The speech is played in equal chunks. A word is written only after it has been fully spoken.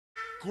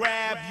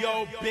grab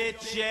your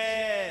bitch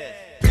ass.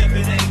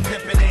 Pimpin'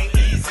 ain't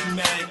easy,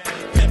 man.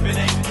 Pimpin'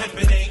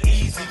 ain't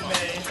easy,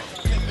 man.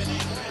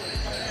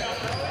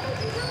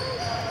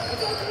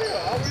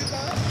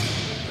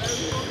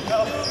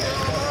 Oh,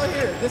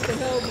 here, this can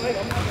help, Mike.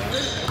 I'm not gonna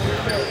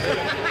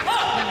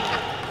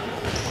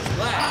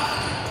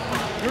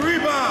Splash. The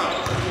rebound.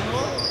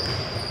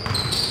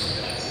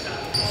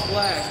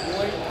 Splash,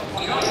 boy.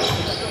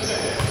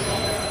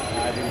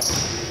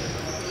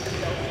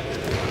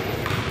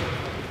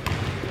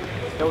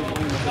 That was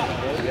one of the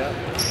yeah.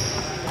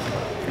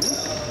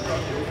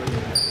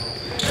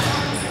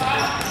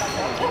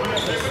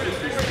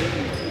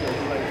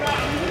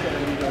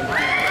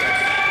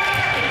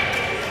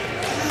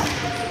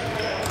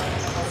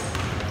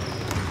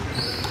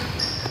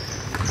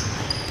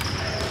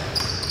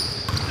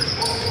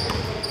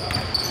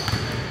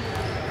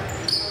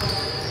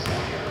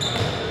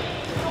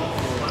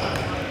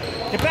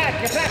 Get back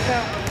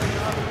now.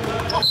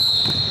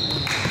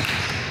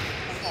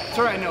 It's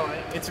alright, no,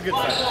 it's a good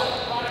fight.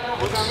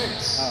 What's that mean?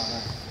 Oh,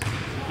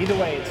 no. Either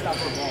way, it's not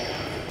for a ball.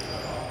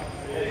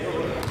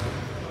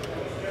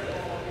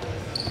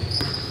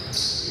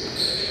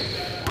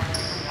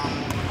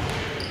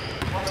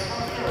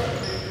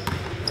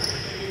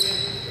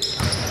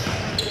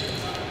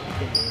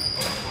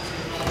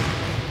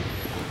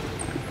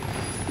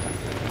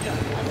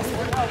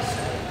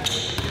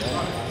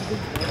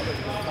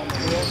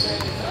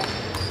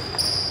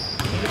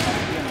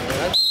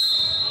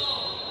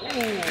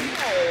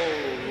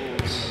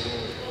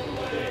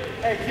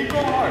 Hey, keep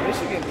going hard.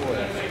 Michigan boys. You know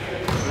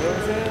what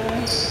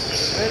I'm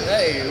saying?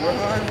 Hey, we're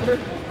hard workers,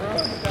 bro.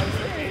 You gotta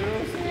say, you know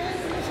what I'm saying?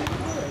 Michigan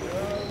boys.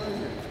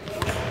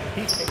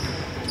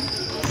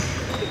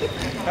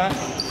 Huh?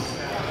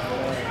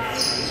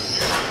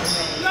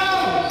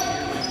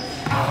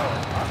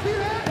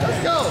 Let's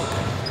go.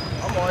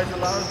 I'm always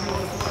allowing you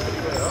to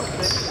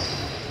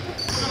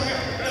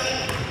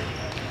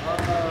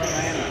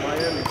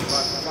Miami.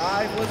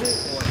 5 was it?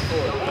 Or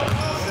 4?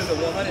 This is a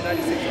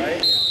 196,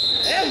 right?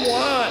 And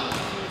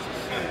 1!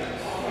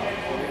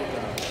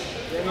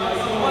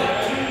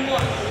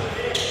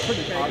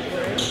 Pretty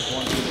popular.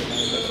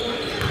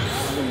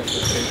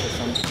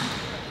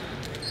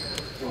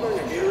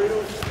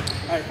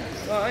 Alright,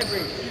 well, I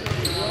agree.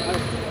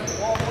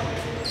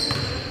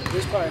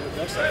 This is probably the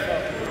best I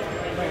felt.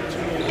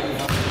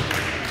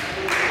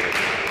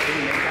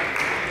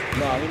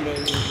 No, he made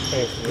it.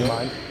 Hey, do you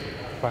mind?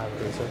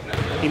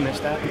 He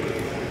missed that?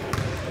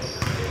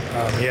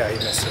 Yeah, he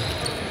missed it.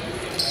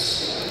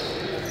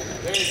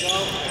 There you go.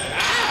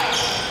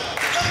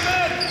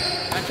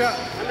 Match up.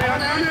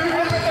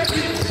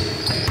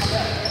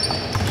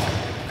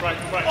 Right.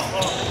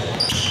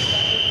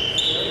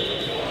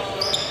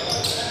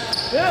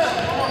 Yeah.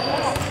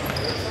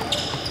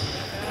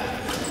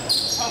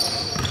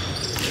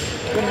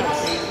 Good enough,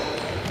 Steve.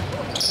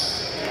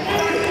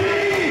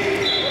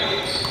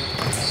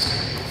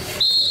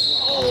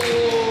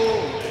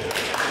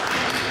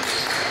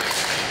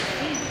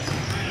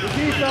 Good D,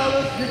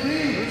 fellas. Good D.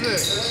 Who's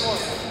this?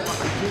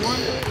 2-1?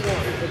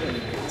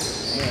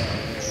 Yeah.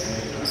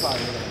 You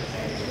probably will.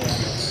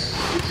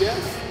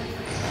 Yes?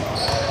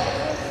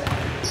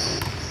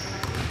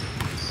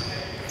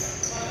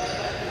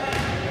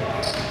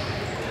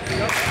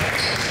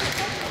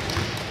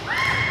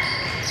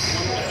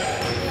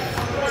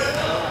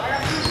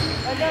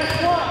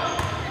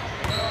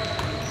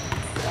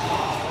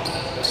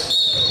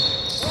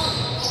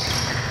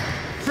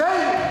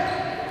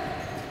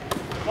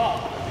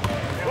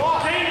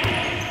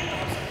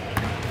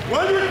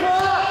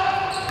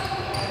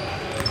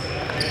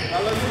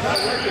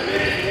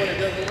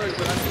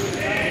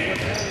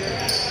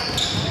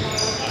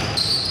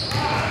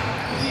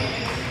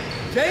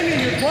 Jamie,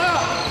 you're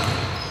clock!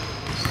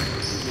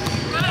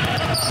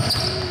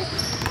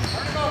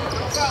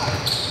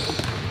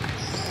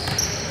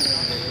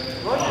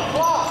 Run your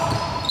clock!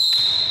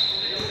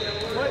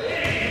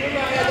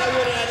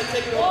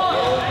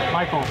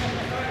 Michael.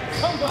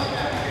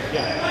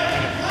 Yeah.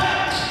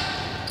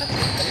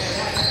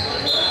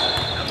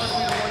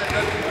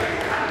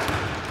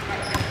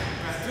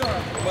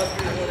 Must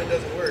be the one that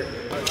doesn't work.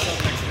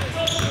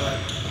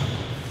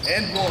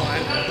 And 1. Wow.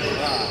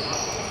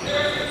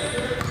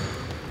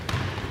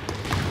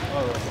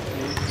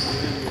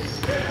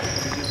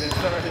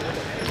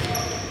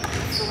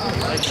 I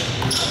like it.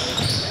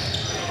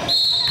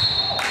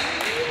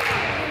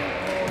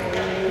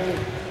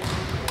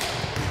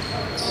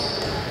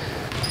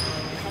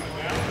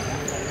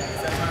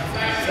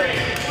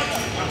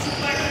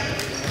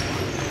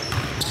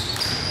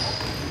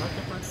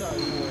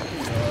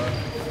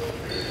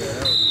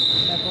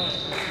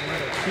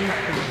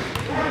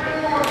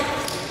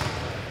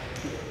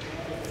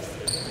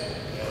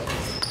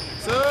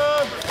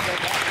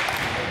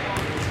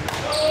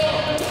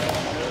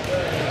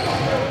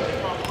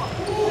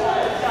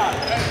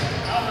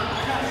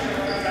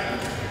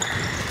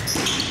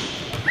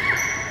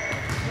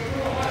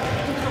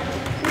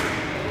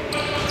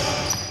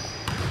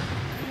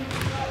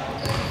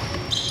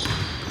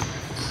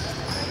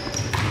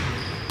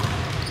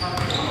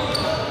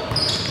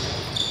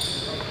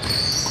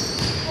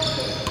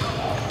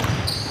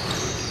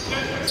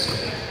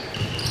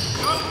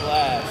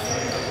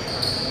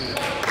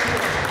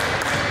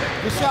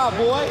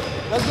 job, boy.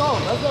 Let's go.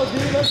 Let's go, D.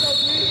 Let's go,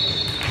 D.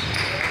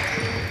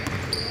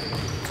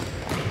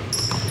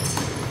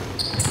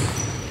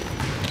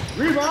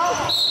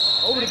 Rebound.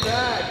 Over the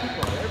bag. Keep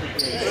on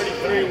everything.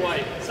 33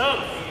 white. Sub.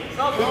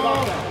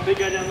 Big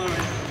guy down low, man.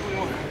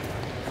 21.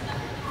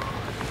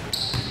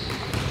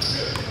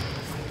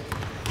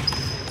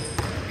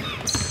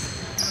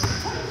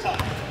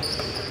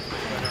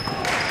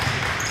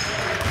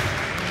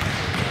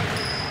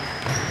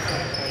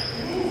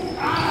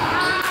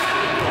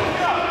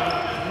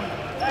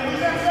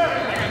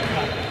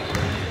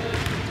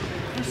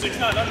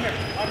 I'm here.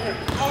 I'm here.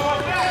 Oh,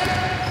 right there.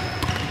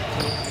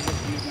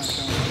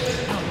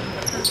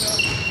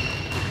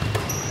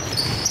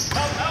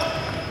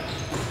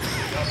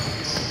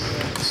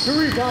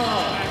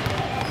 Rebound.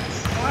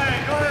 Go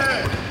ahead, go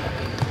ahead.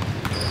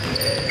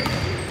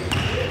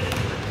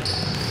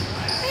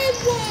 And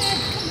one.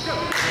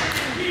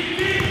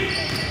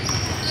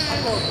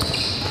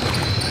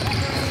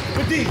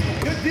 Good D.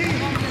 Good D.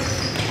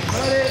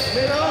 Got it.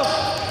 Middle.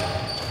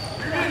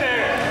 You're in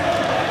there.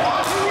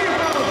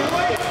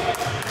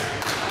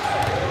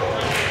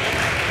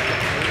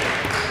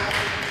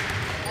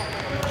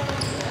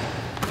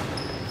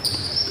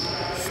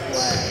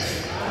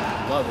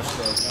 Love the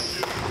stroke.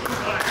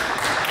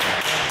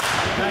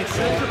 Nice.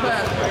 Set your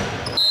pass, man.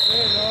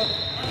 There you go.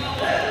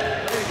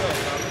 There you go.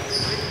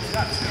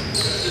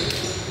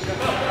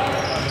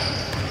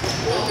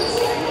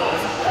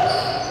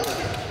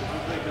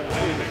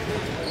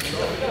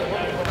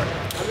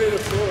 I made a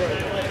score right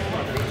now.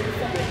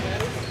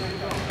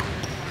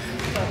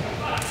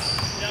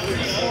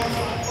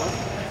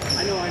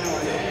 I know.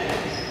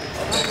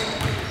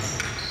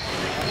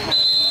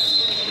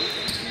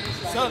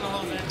 Seven,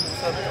 Jose.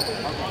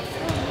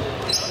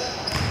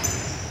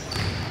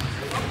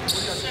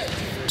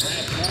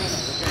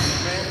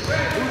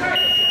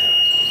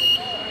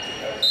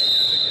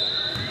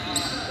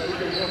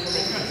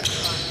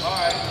 All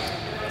right.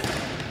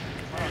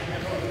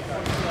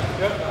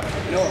 Yep.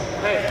 No.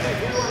 Hey,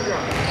 who do you want to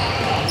drop?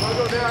 You want to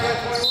go there? I got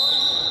 21.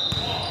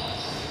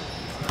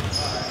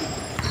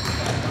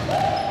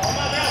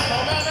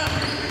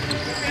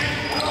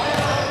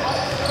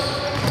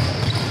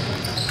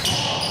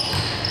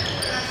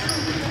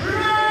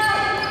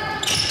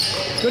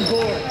 Good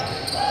board.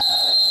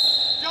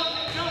 Jump.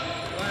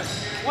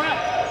 One up.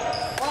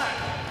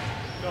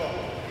 Go.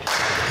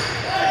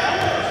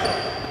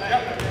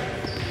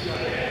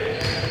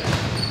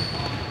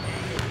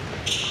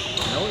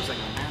 No, it's like a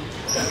man.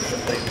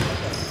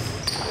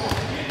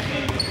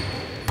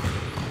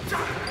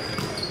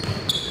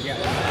 Yeah.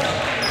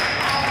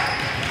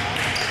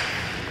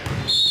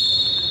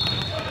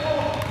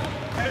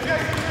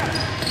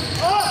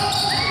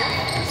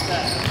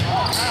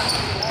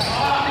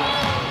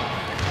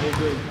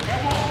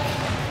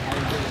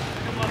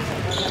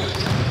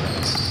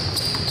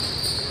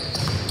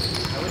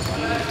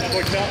 That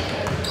boy Chuck.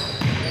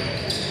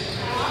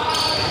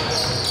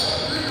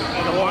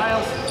 That boy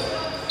Miles.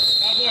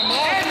 That boy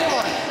Miles.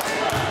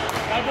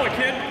 That boy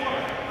Kid.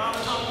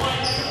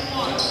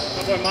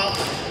 That boy Miles.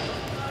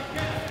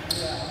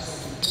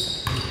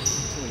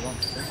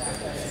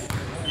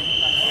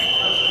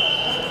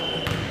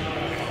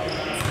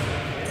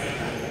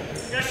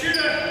 Yeah,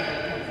 shooter.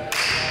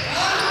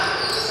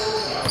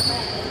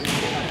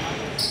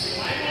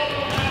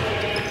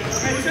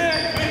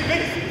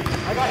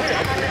 I got here.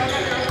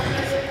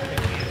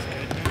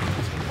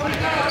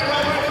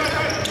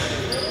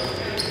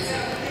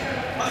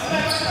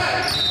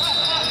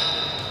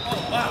 Oh,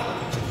 wow.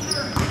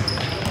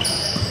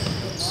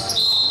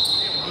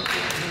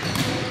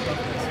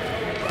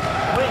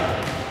 Wait.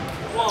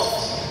 12.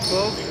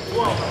 12?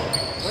 12.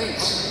 Wait.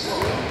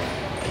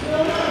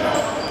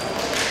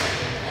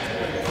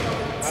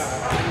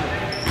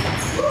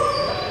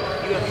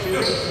 You got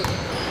shooters?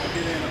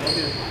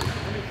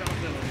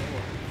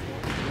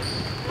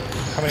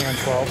 How many on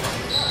 12?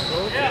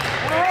 Yeah.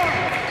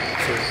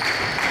 2.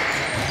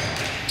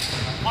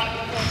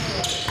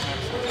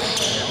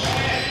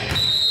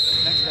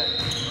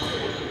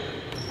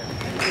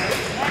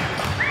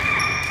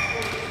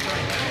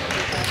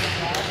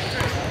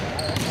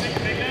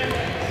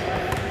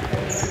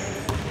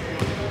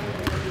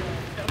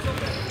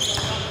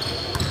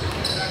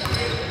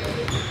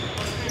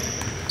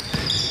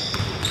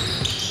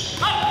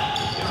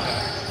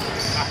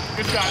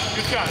 Next guy.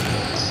 Good shot.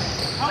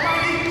 How about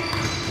me?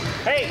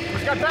 Hey,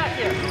 who's got back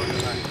here?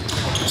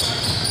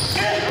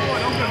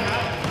 Don't come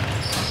now.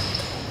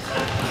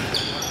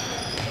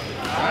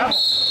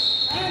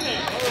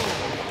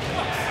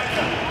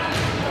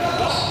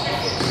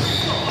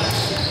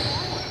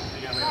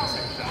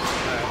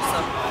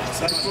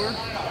 Side score?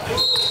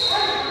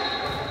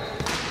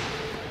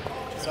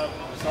 Sub.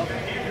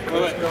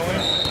 Wait.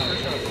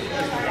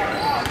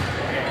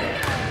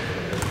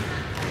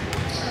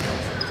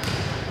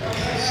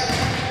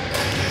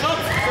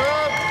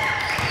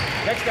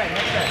 Next guy.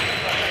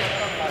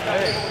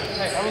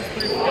 Hey, I was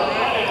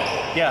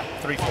 3-4. Yeah,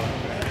 3-4.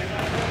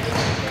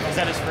 Is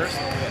that his first?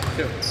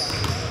 Two.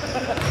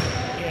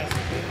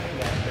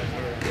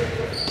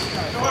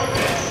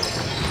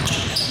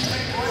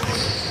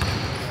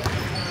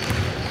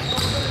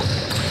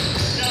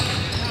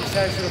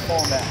 said I should have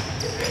fallen back.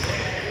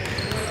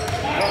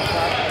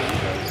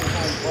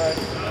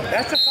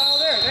 That's a foul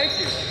there, thank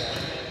you.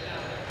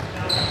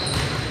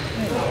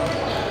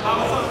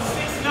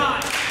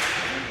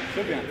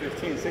 Should be on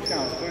 15, 6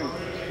 down is clean.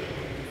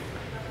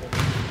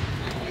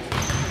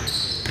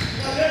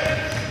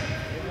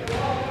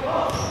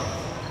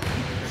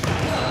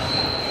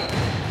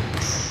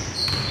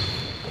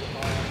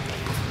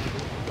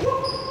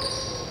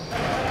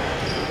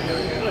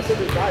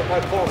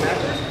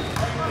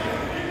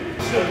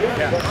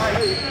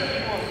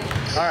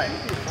 All right.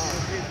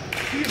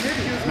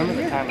 Remember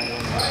the time I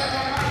did.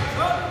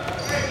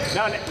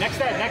 No, next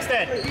Ed, next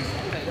Ed.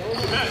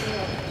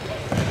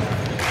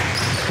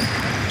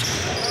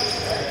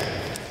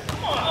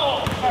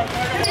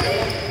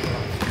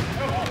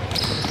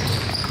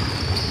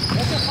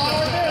 That's a foul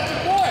right there, that's a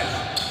push.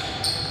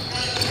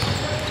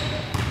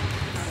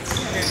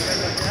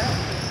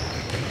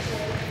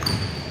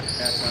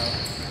 That's out.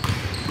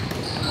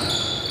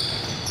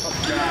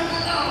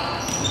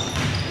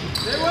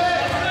 Stay away!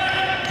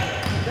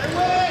 Stay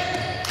away!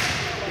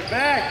 Get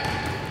back!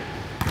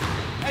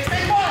 Hey,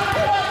 stay far!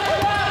 Stay far! Stay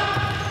far!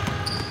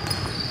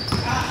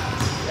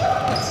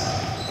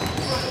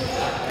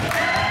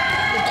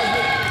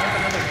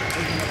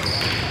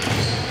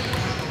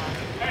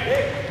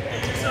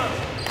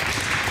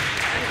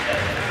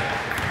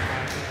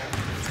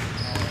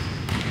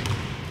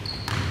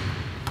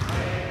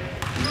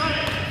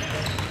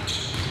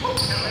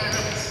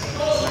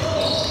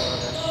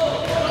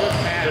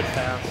 Good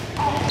foul.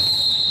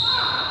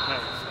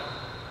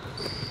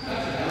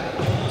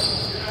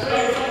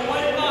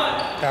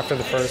 After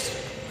the first.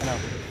 No.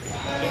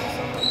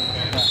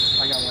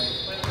 Yeah, I got Wayne.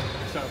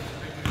 So.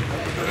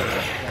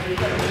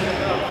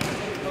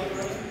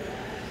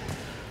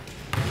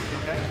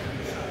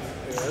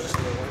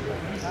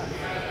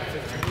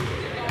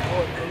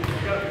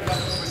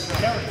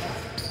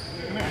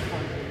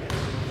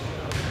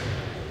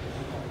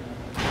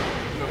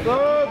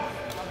 Good.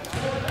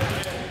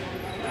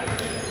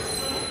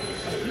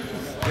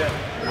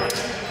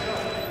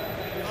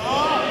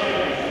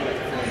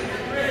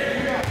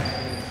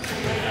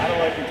 I don't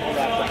like people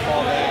that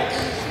call that.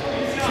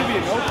 Should be a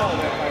no call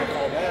that if I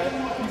call that.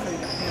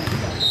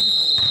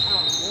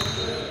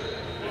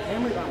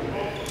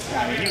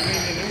 Yeah, I mean, he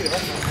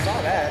saw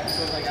that,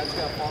 so like I just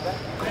gotta fall back.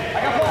 I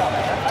got ball.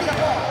 I got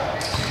ball.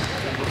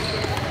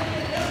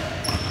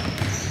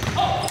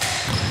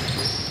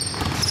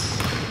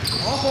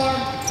 Off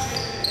arm.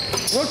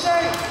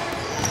 Rotate.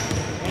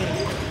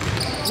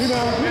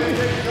 Rebound.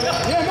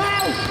 Yeah,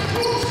 mouse.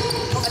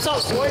 That's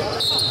all, boy.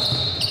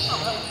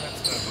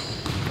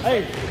 Hey,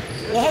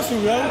 well,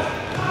 hustle, yo.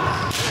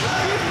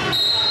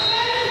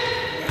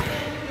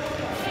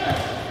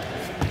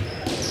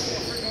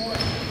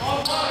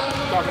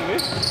 Talking to me?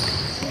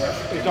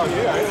 He's talking to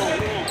you, right?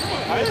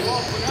 Is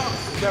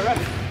that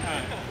right?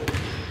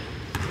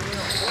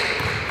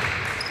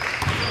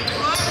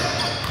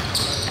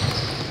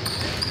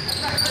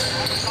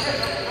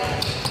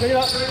 Pick it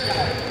up.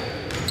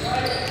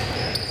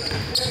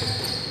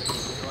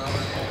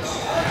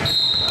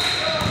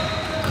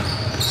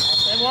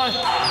 And one.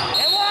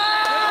 And one!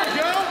 There we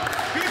go.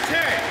 Good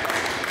take.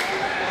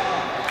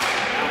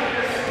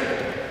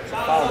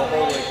 Foul the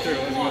whole way through.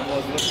 I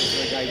was looking for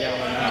the guy down on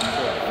that.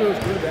 It was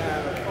good to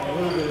have a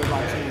little bit of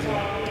like changing.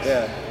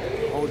 Yeah.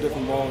 A whole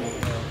different ball.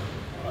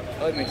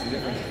 That makes a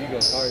difference if he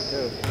goes hard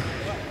too.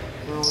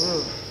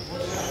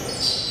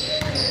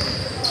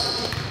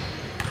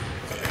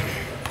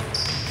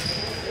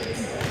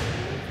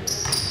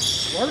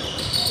 Work.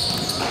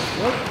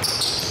 Work.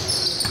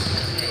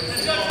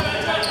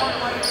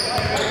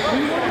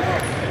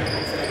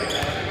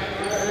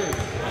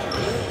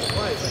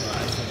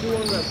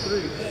 Two-one has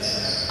 3.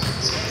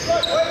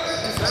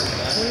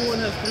 21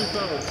 has 3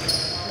 fouls.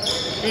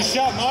 Good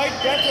shot, Mike.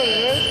 That's what it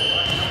is.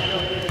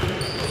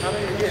 How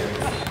many again?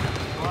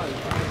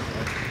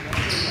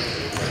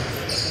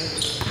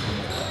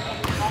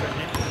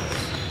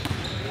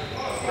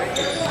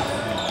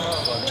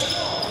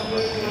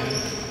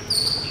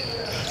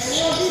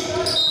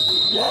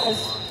 Yes.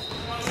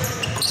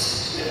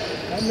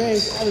 That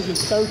man's averaging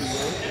 30, man.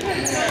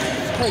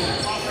 It's crazy.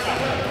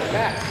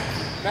 Back.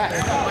 Back.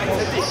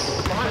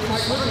 Behind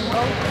Mike Whitman,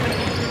 bro.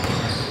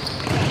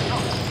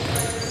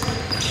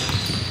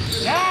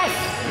 Yes!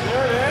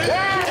 There it is.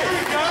 Yes! There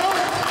you go.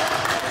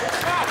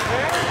 Stop,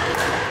 man.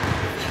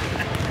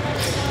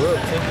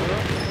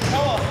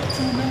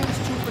 2 minutes,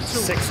 2 for 2.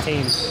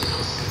 16.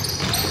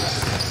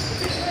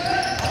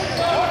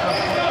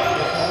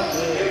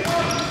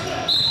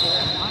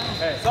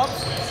 Hey, subs?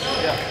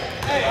 Yeah.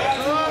 Hey,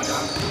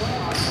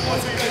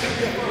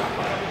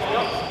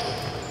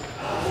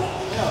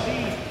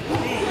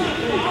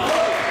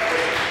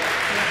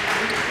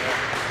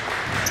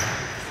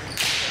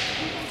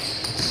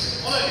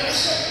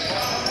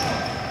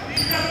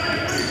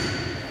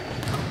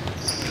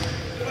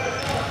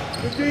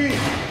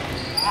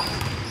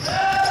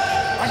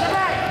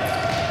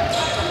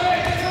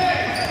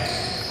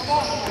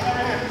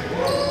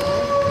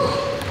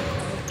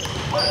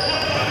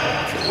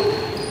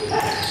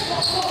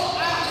 Come on.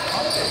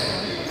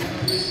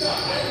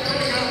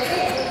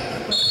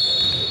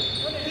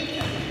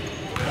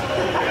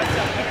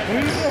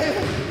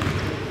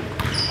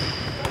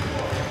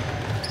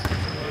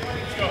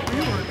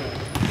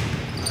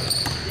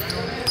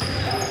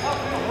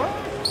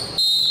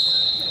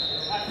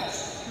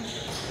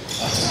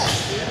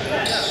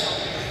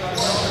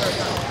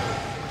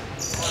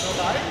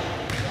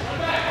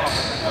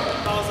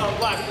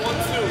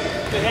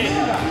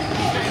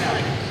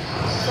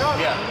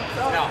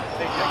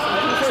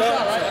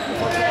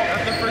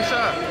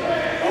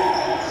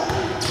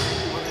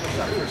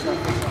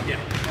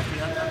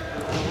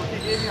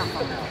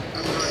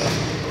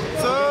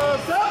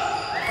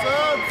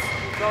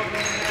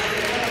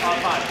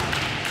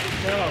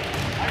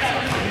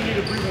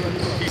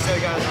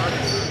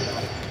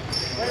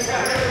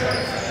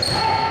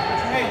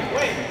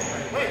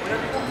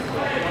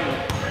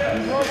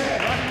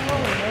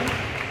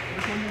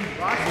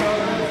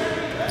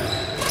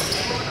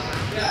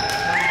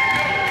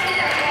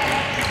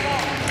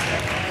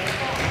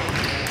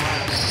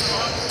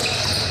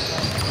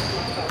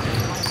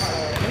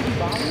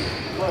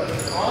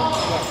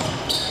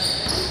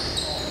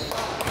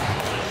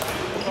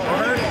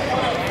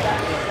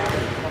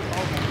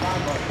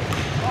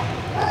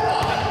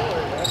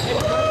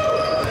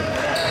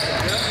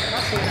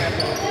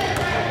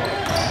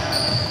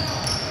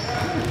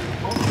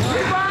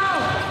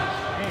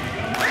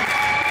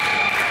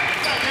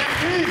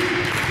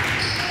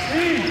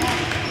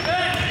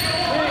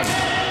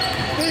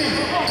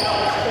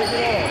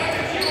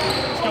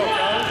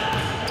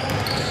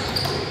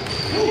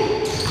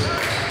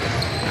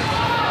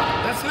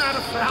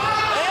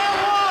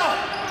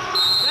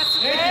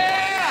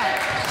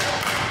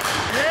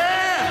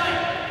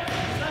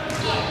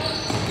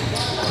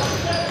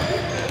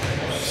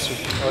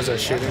 was our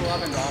shooting.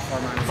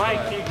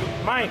 Mike, you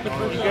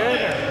good?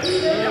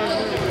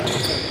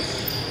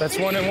 That's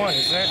 1-1,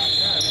 isn't it?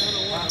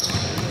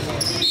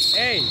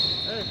 Hey,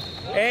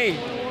 hey,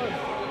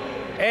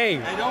 hey.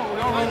 Don't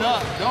run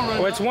up. Don't run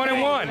Oh, it's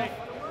 1-1.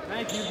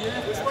 Thank you.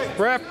 Get it.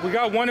 Ref, we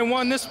got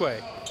 1-1 this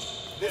way.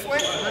 This way?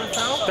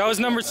 That was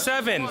number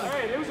 7.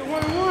 Hey, there was a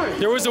 1-1.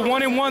 There was a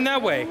 1-1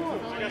 that way.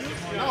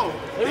 No.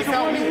 There was a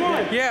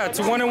 1-1. Yeah, it's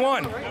a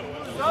 1-1.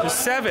 There's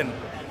 7.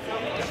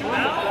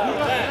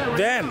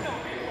 Then.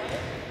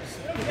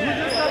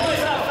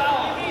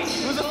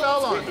 Who's the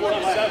foul on?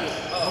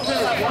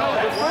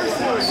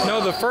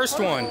 No, the first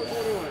one.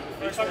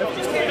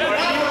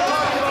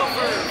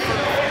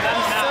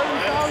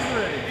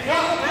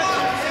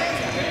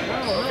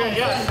 Okay,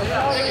 yes.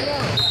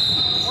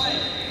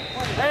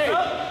 Hey,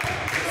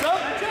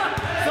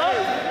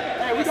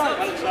 hey, we got.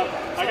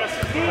 I got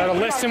 16. Gotta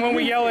listen when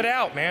we yell it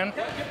out, man. I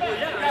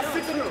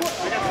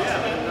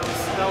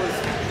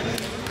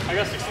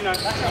got 69.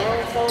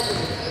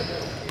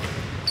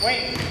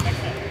 Wait.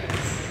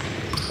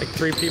 Like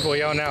 3 people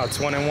yelling out. It's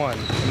 1-1.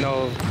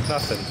 No,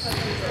 nothing.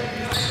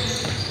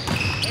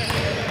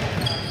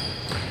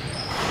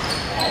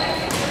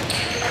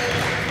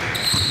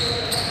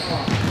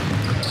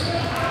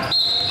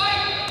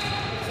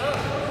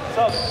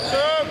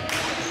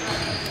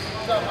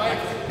 What's up, Mike?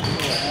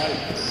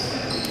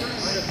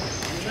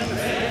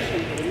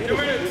 2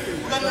 minutes.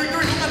 We got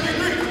 3-3.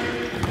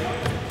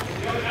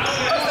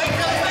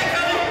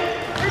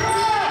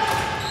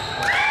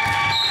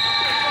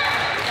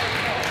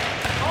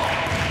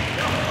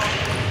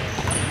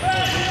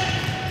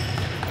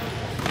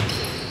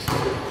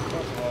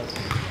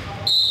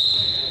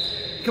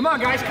 Come on,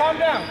 guys, calm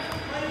down.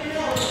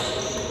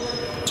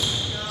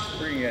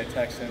 We're gonna get a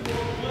text in.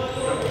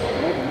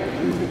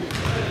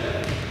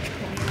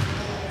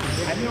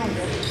 I know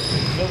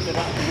built it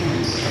up.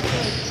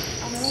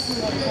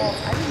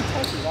 I didn't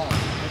touch it off.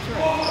 That's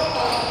right.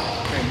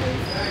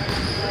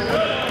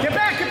 Get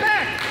back!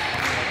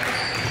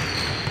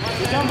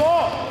 Get down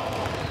ball!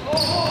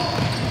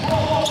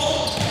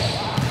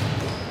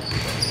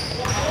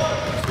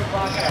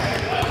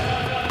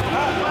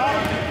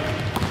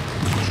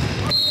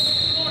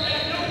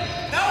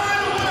 Now we're in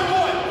a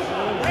 1-1.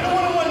 We're in a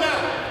 1-1 now.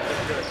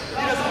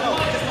 He doesn't know. He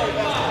just knows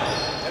basketball.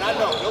 And I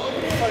know. Don't look at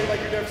me funny like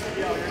you've never seen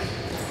me out here.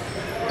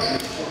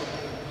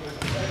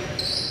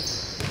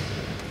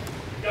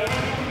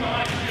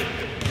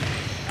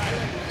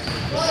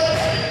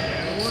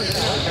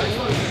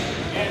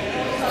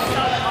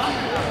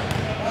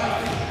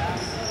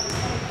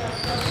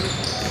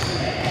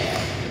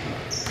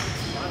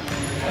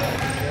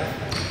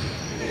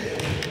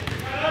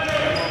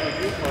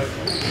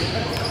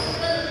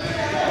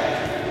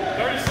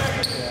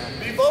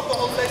 Be vocal,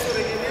 Jose, so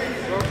they can hear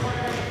you, bro.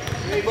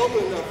 You ain't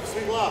vocal enough.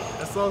 Speak loud.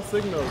 That's all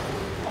signals.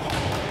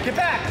 Get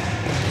back!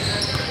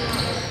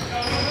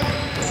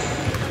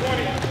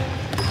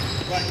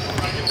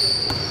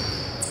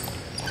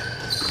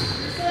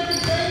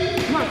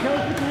 Come on, Kelly,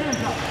 put your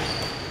hands up.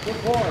 Good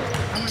forward.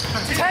 10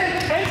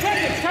 seconds!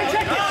 10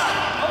 seconds!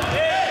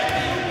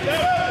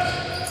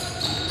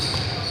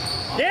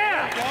 Yeah!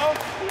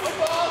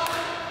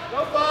 No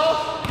ball.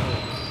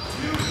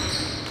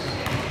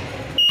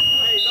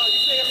 Hey, no, you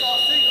say it's all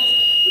signals,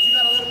 but you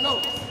gotta let them know.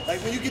 Like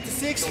when you get to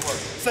 6,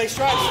 say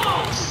strikes.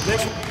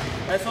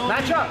 That's all.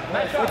 Match up!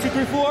 1, 2,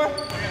 3, 4,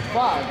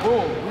 5.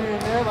 Boom. We in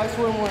there like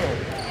swimwear.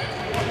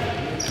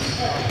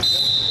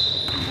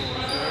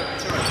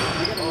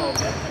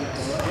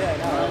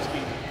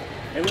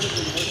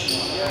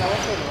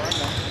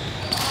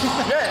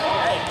 Yeah,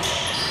 hey.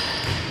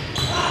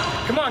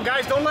 Come on,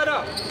 guys, don't let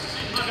up.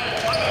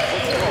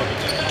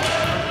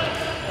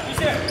 He's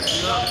here.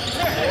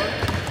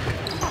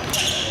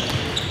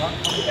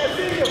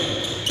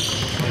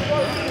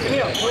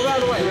 Camille, move out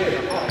of the way. Really?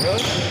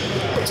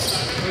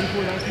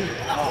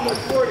 Oh,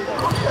 40.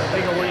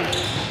 Take a wing.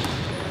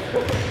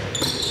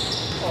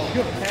 Oh,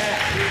 good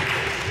pass.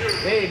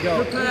 There you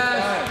go. Good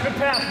pass. Good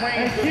pass,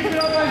 Wayne. Hey, keep it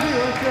up on you.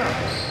 Let's go.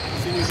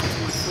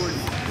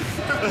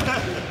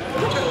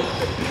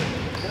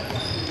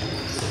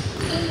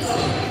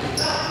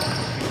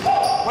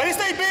 Way to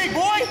stay big,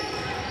 boy!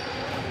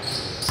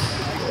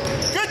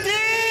 Good D!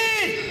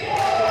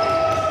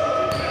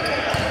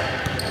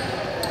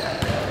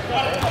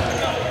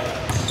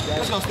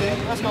 Let's go, Steve.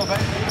 Let's go,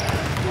 baby.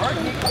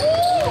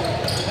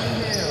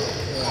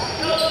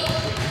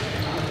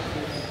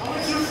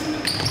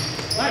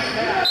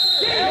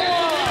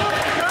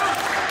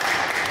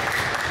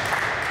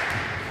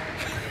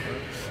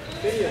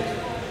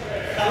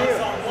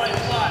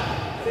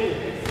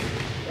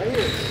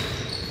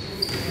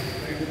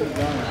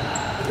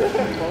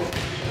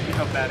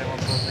 How bad it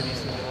won't go for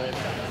these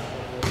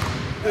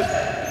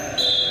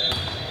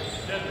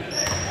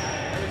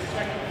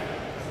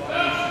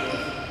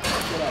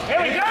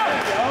Here we go!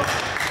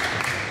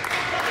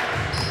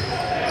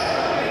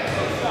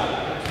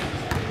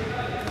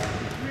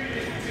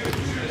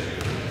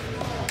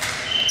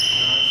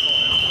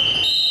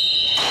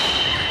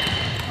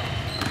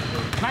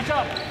 Match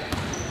up!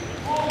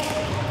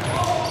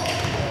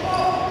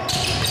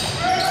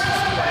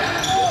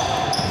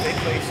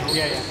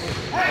 Yeah.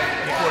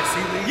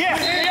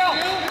 Yes, yo!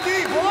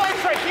 Boy,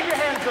 that's right, keep your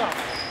hands up.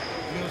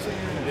 You know what I'm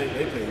saying?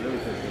 They play really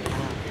good.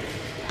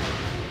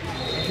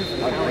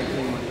 I like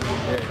them.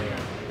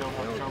 Don't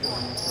have trouble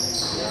on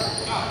this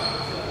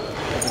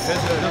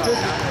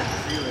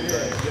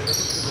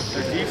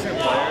They're decent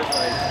players,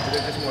 like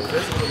they're just more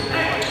physical than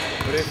everybody.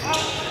 But it's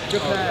good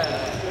pass.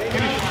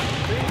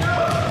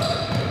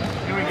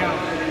 Here we go.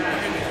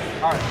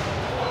 All right.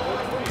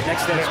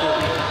 Next step. Go.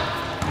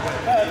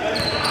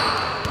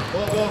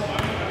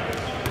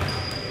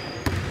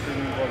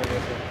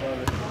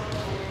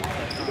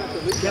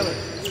 Kill it.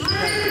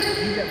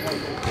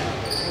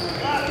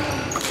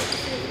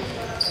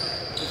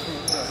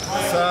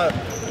 What's up?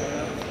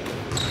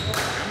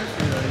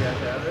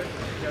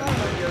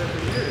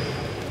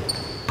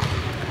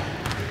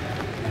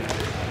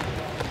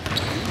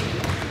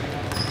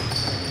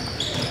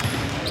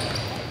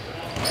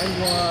 And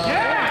one.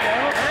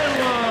 Yeah! And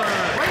one.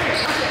 Wait,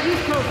 that's the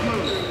East Coast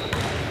move.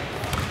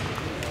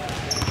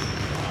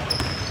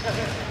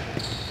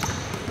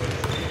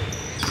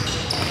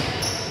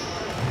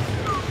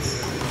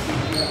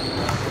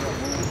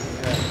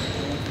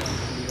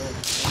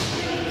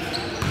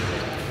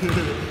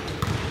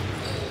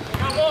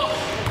 Come on!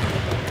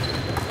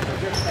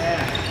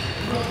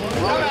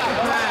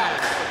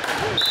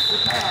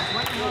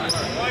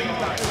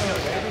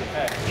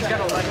 He's got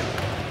 11.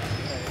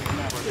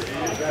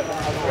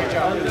 Great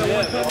job.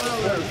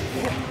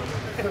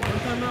 One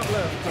time out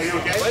left. Are you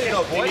okay? Way to go,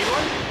 boy. You need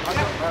one? All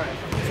right.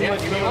 Yeah,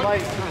 you need one?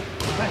 Alright,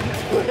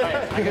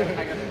 I got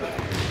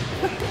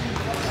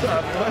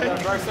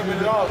it. Try some of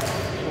it off.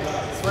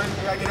 Swear you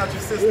gotta get out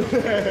your system.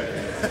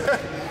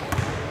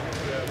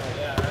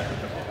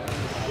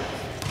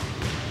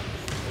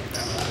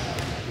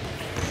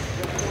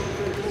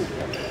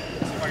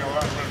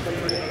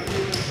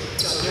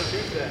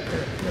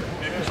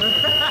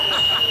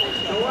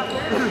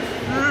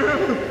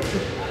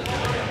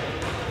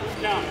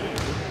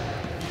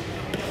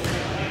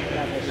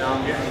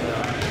 I'm getting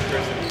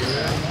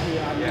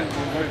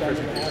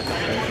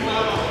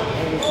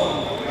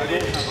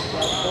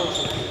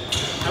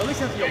at least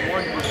have to get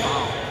one more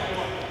foul.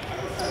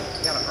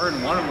 You gotta earn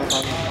one of them if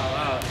I'm gonna foul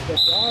out. The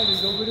dog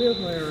is over there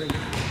playing right now.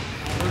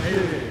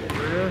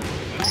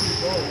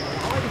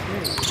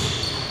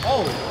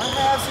 Oh, I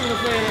have seen him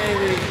play in the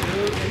A-League,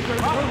 dude. He's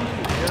pretty good.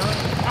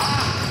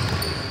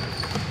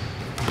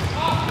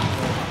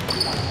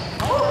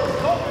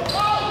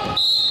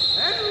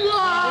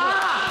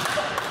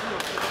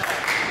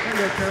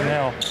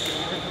 No.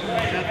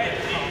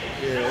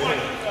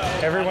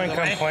 Everyone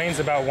complains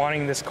about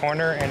wanting this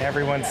corner, and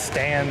everyone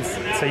stands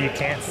so you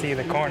can't see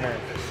the corner.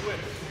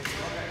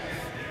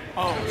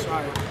 Oh,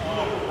 sorry.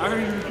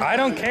 I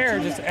don't care,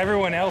 just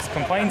everyone else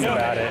complains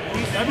about it.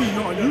 That be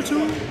on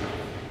YouTube?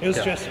 It was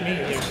just me.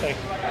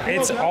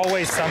 It's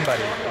always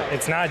somebody.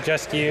 It's not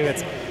just you,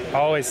 it's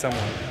always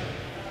someone.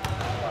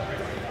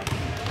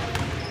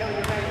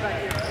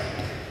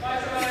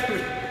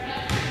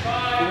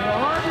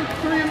 Hard in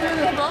 3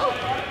 minutes, bro.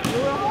 You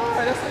were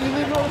hard. That's how you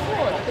leave it on the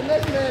floor. Let the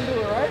next man do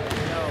it, right?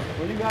 No.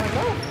 Well, you gotta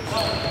go.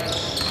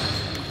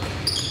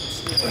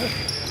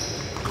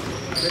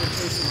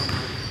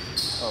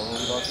 Oh, when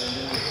we lost him?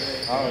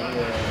 Oh,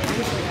 yeah.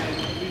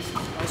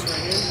 Us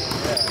right here?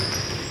 Yeah.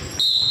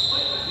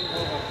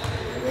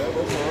 Yeah,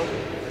 what's wrong?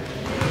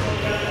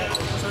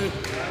 So,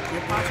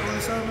 your pots on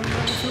the side of the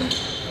too?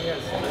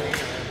 Yes.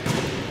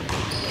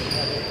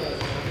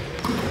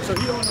 So,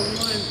 he on the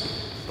one.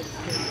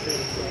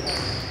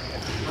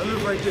 I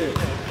live right there.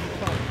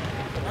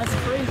 That's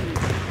crazy.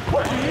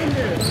 Put me in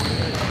there.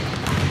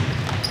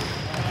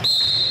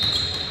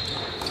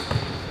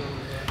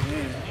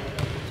 Man,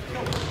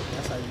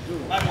 that's how you do it.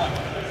 Get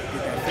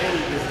that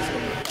family business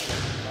going.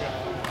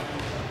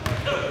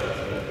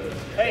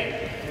 Hey,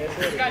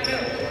 who's got you?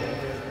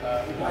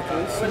 You got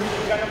this? You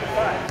got number 5.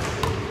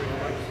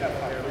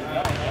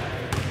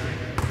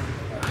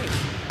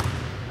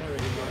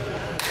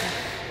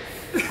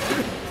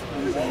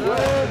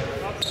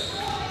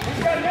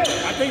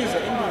 I think it's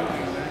an Indian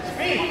thing, man.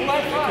 Me, You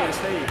can't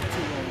stay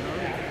too long, no?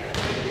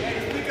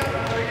 Speak up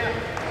right now.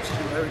 She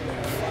do everything.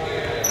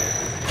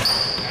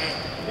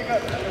 Speak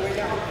up on the way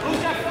down.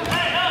 Who's got the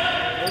head up?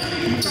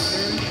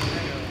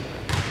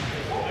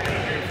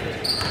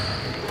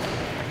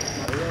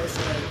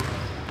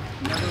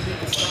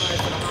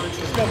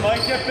 Let's go,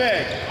 Mike, get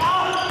big.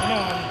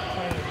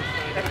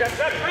 That's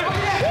run.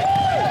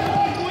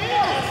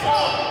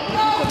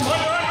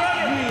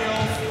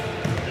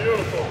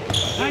 Beautiful.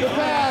 Good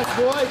pass,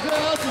 boy. Good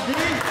hustle, D.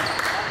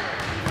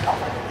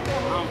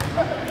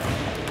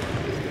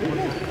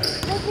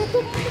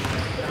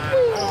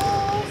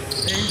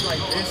 Things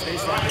like this, they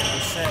start getting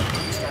upset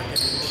when you start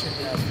getting the shit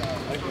ass foul.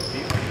 Like with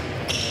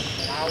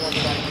defense. I want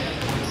to like that.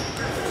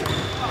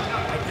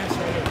 Like this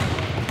right here.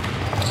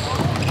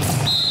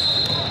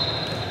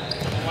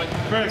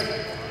 Chris.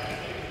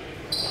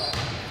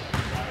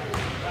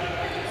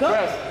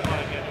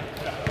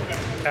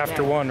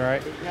 After one,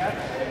 right?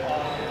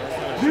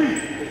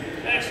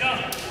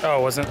 Oh,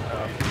 it wasn't?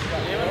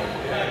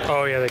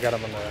 Oh, yeah, they got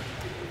him on the...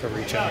 to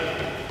reach out.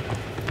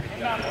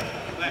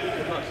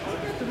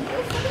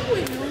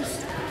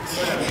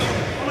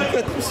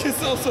 This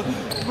shit's also,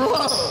 bro.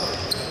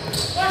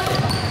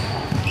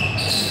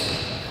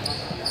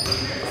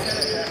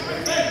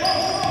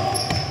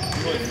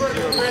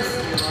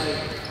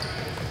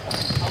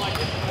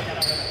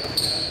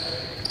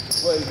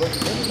 Wait, what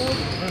you doing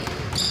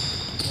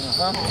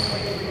now?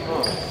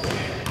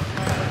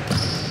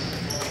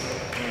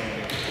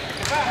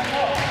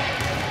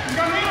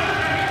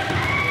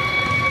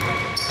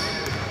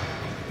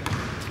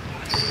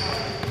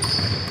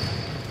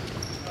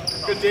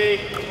 Good D.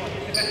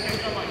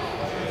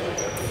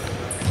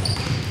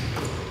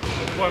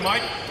 Boy,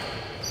 Mike.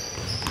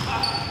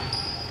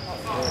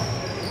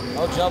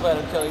 Don't jump at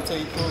him, Kelly, till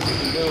you prove you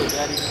can do it,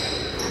 Daddy. You know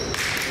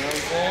what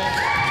I'm saying?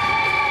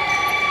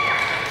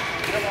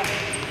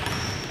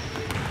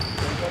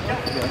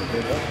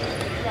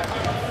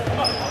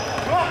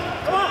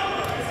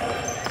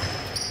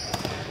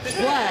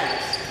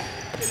 Splash!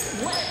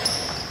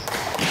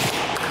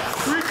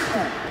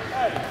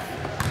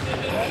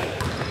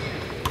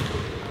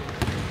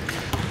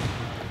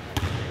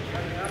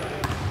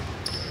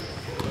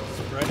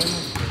 Spread him.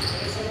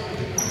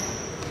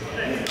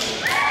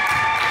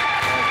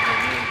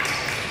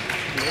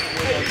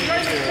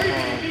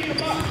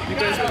 You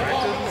guys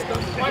practice and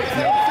stuff?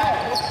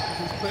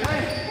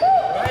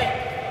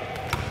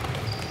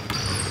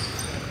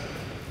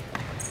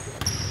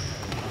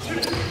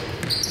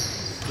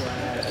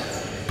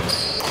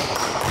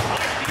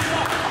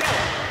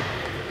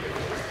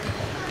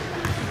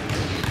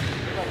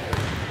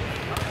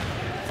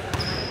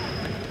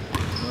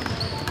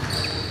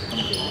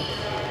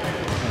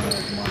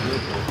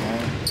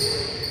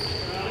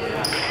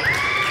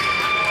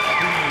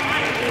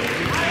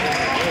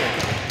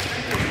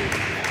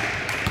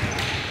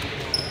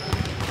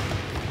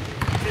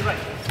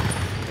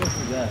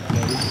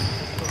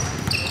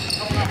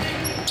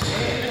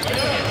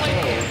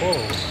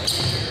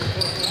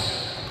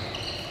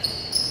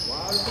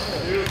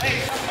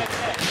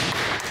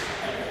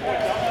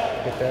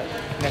 Get that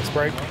next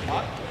break.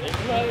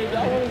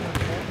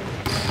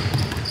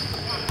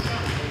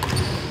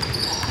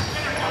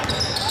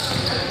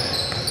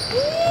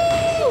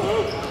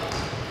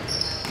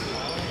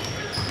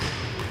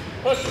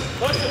 Push it,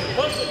 push it,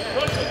 push it,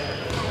 push it.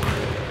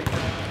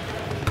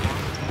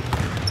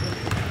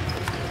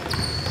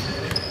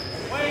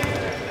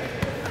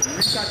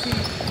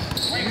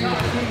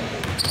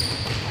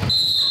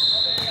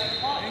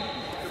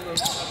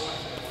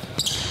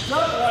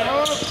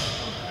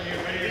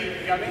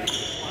 You got me?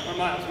 Or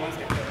Miles,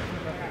 Wednesday.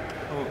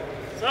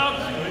 Sub!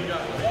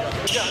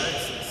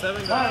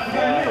 Seven guys.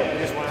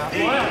 Did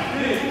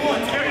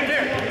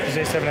you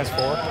say 7 has 4?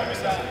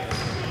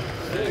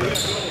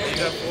 You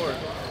got 4.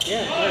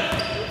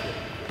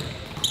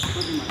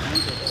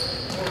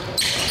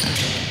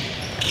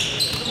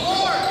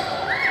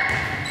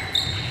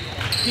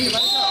 D,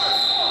 let it go.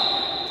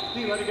 D,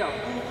 let it go.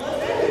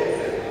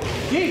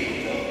 D!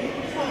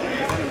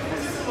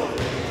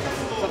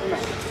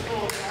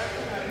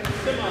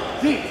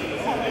 D!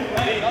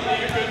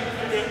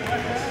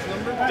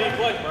 D,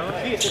 play.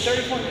 D, it's a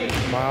 30-point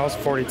game. Miles,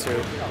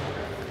 42.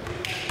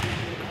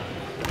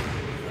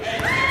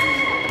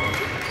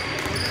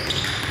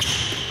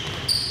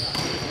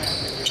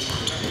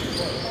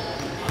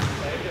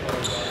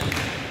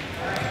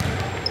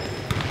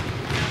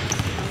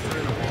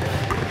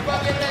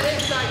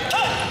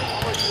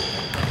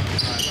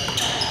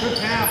 Good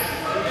pass.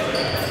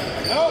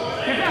 No.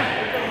 Get back.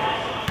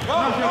 Go.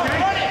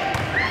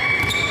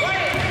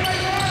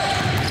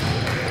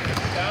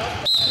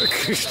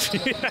 Okay.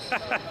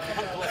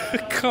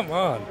 Come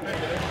on.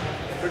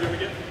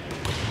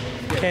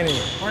 Kenny.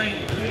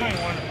 You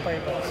might want to play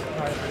this.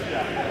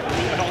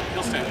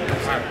 He'll stand.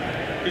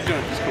 He's doing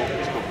it. He's cool.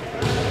 He's cool.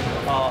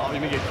 Are you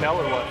going to get Kel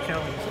or what?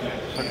 Kel.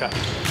 Okay.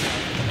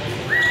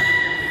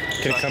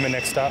 Can it come in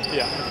next stop?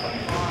 Yeah.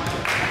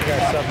 You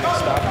guys sub next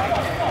stop.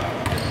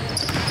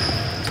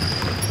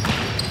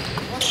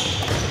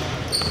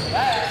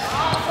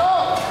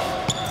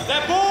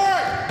 That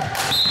board!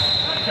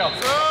 Kel.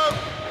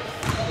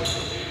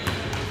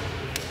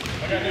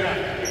 I got you.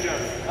 Good job.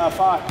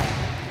 5.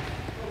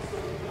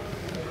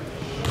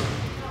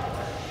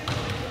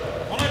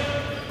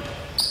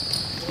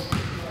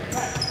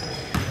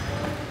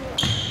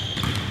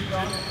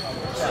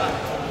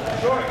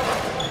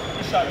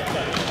 Good shot.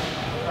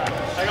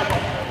 I got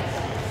ball.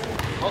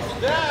 Hustle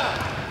down!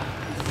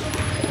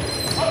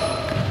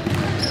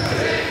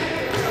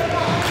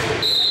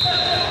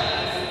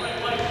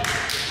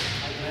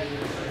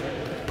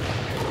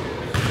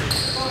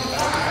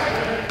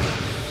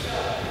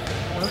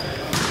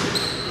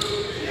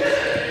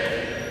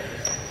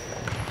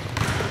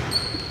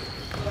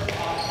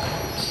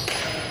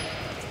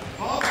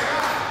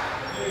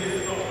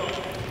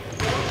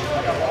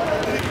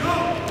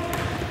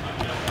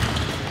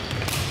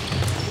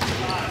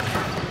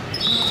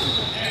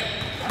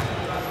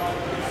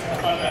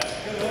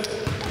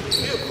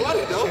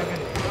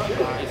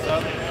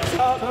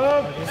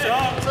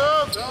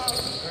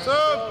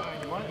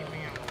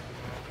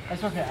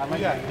 That's okay. I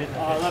like that. 11.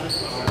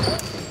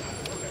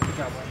 Good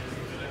job, boy.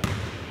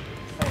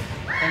 Hey,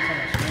 thanks so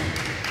much.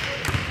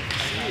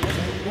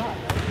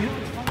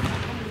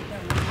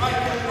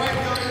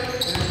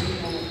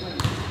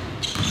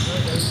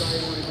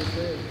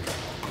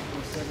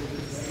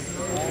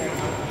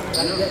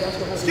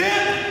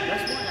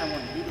 That's why I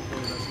want to be the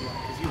player that's a lot,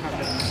 because you have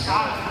that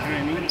mentality. You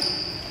know what I mean?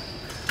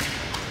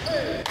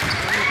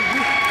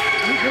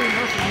 You pretty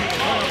much need to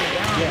run up and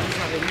down. Yeah. It's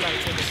not that you got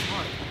to take it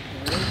smart.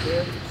 You know, it's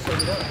there,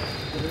 set it up.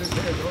 But it is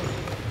there, go.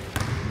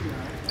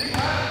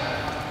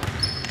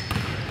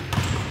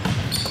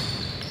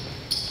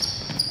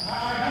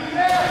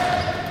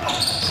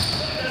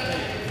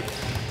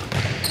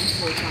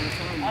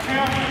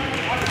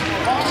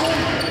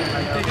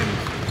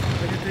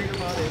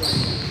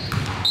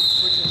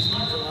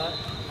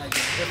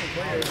 Different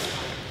players,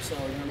 so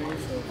you know what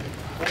I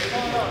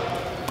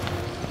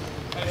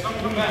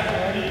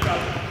mean.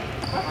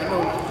 I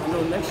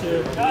know next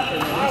year. Heads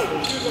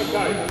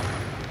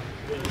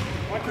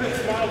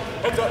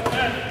up.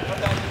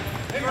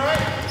 Hang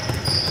right.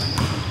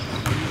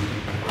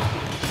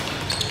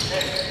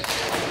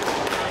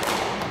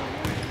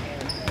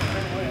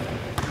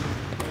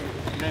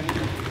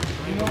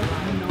 You know that's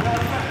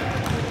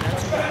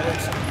what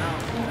works out.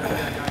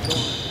 I got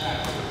going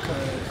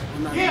because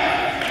I'm not.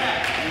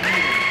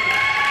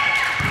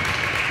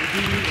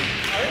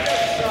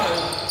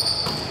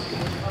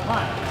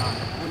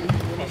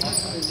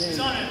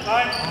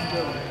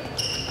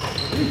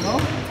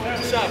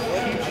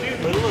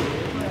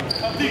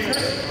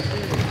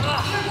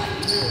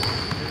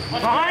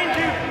 Behind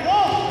you! Whoa!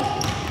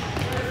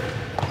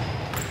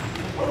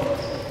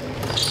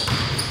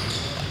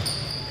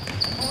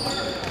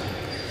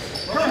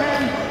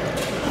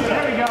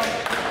 There we go.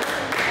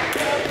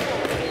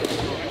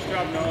 Nice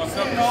job, Noah. What's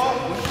up, Noah?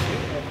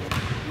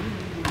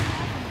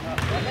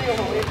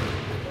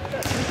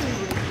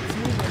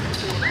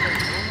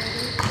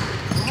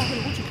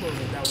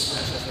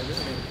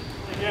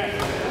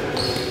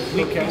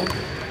 We can.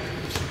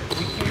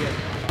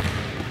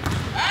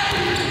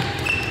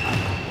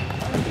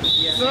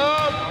 I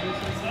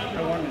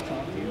wanted to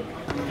talk to you. A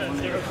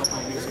couple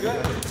of weeks ago.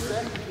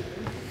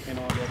 And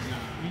all that.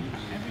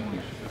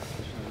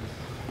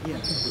 Yeah.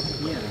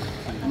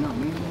 No,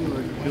 maybe you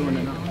were doing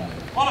enough.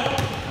 I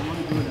want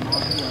to do it in all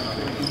the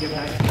get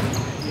back to you.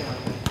 Yeah.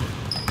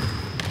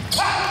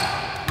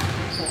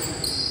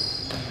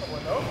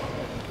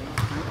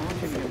 I want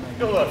you to get back.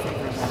 Good luck.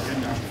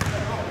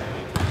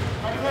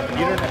 You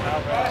don't know how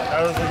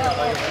I was like,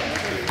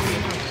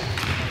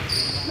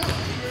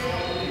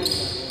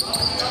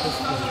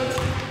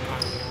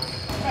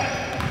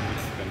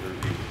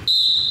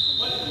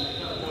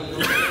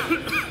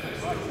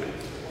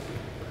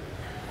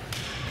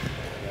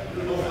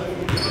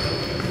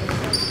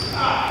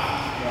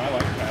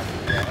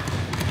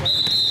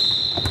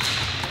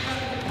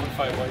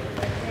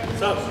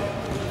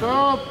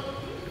 Stop!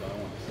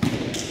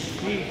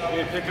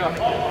 Yeah, pick up.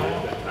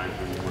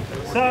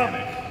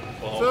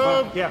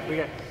 Sub! Yeah, we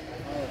got.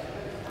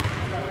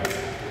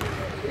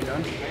 You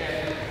done?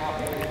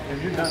 If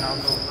you're done, I'll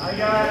go. I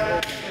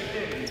got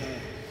 15.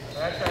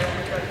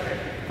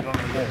 You want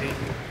me to get deep?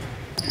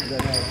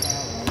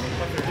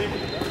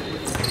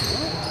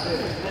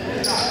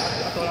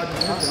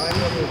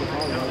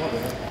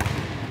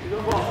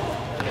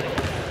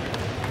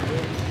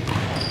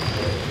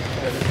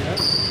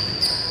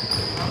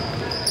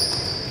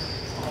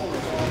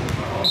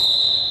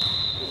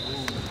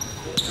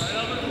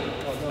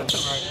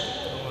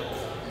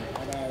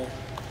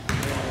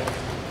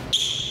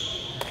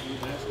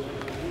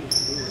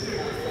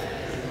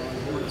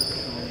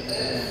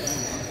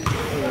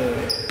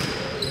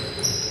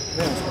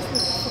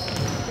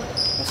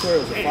 I swear it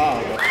was a foul,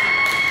 but...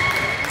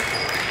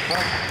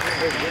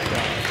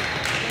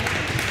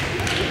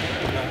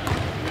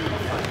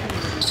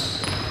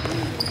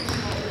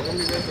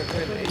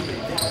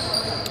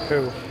 Who?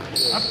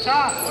 Up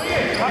top!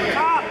 Up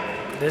top!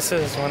 This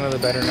is one of the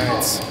better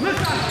nights.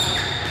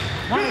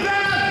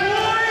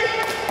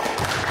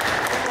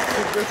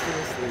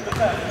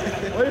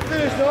 Way to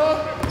finish, dog!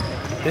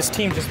 This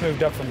team just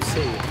moved up from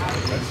C.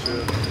 That's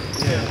true.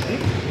 Yeah.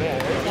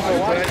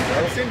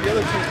 I've seen the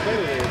other teams play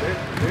today.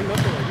 They're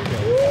nothing like you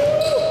guys.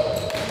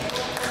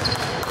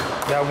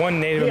 That one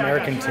Native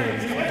American team,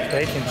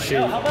 they can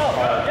shoot.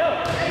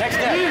 Next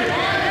day.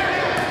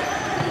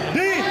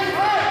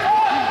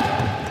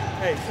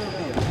 Hey,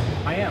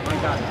 I am. I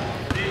got it.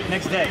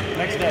 Next day.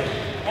 Next day.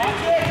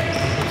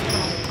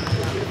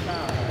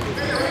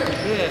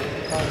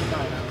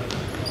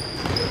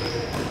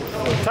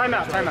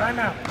 Timeout.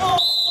 Timeout.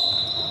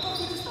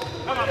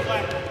 Come on,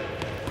 play.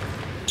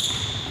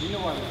 You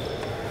know what?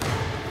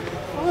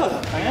 Look,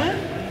 man.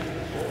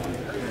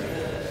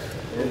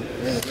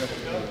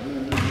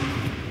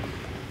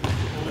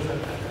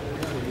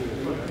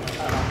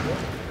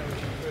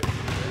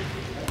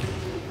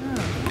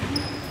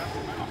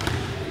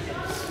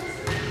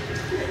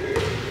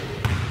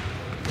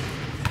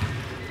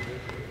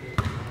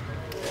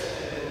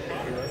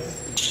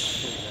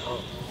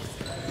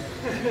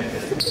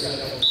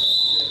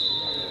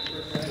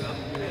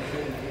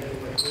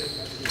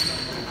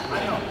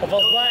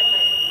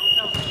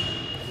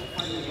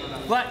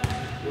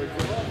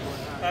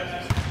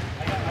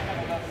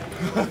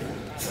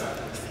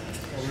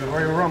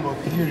 Royal Rumble.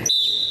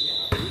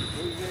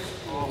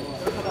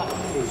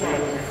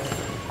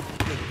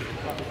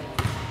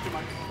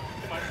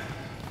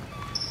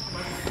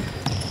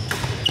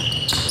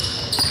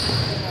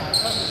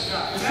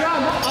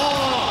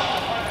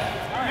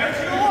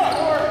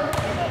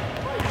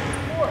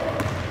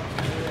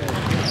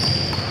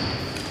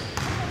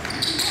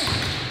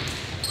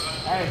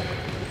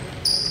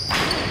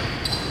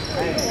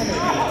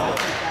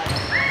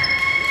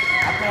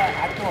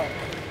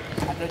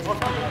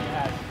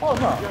 Oh,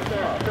 no.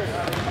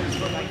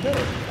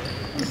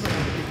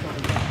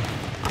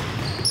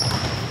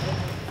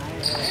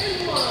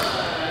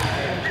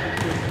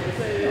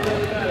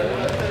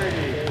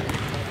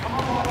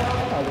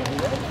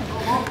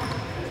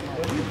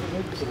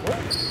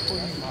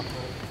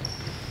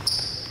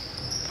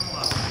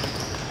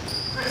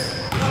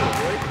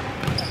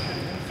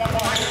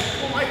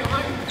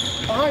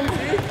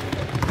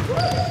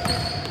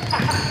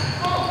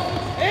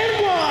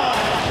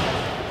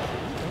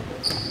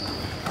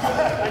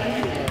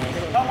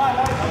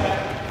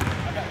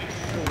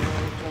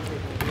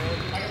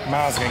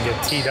 Miles is gonna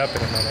get teed up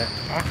in a minute.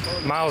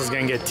 Miles is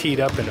gonna get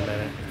teed up in a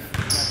minute.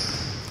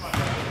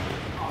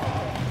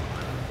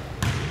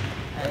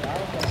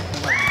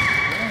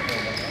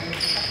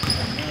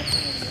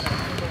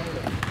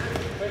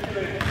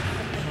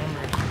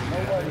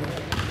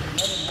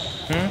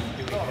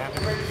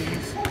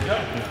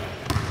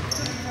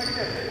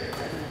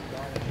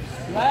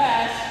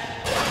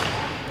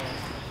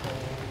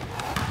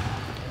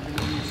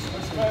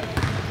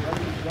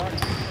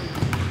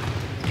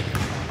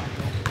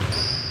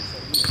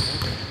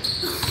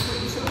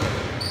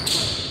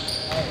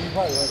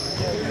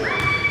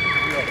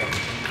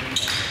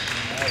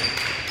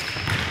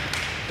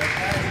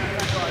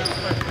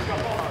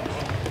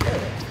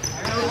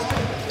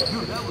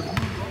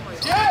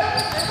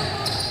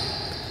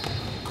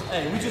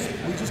 Hey, we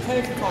just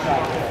came from talking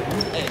about that.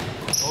 Hey,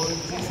 oh,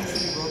 GCC,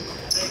 bro.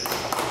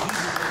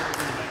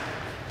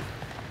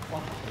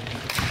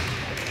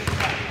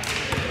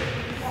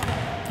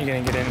 You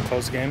gonna get in and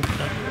close the game?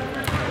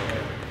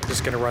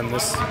 Just gonna run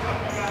this.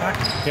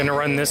 You gonna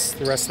run this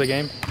the rest of the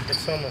game?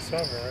 It's almost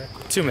over,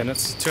 right? 2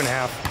 minutes,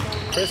 2.5.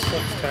 Chris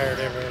looks tired,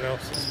 everyone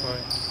else is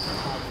fine.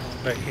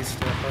 But he's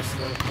still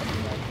hustling.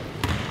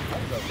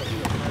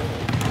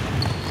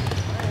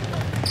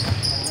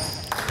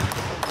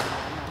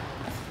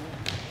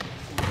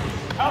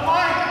 Come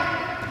on!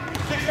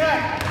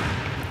 6-9!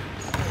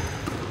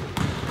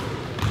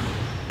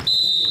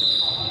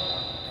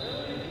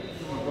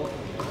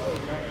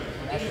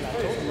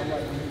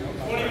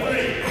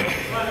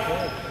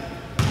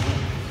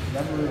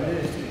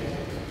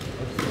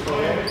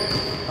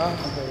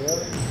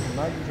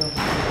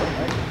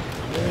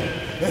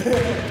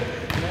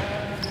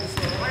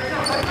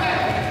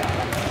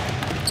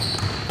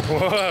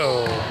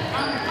 Whoa.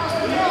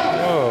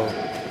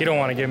 Whoa. You don't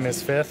want to give him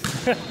his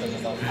fifth.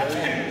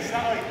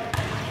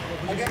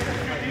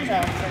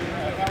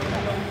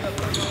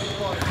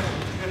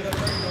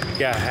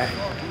 Yeah.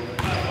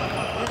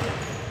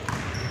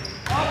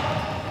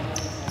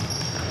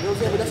 You know what I'm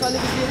saying? But that's how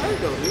niggas get hurt,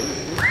 though, dude.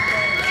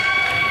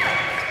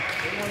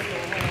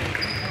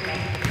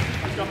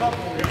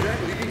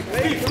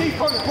 Steve,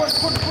 corner.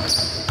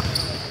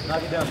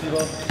 Knock it down,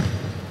 Steve-O.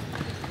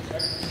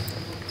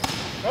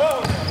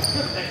 Oh!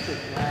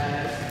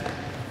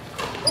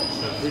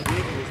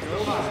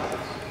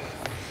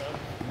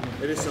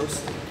 It is so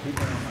sick.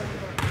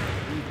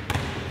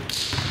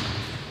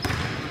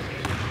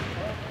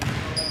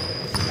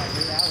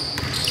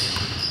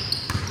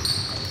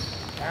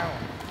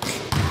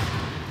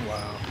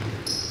 Wow.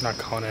 Not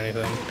calling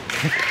anything.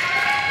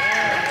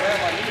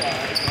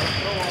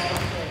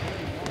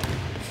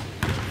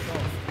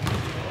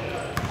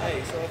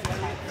 Hey, so if I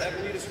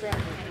need a scrap,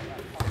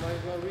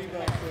 somebody's gonna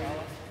rebound for you.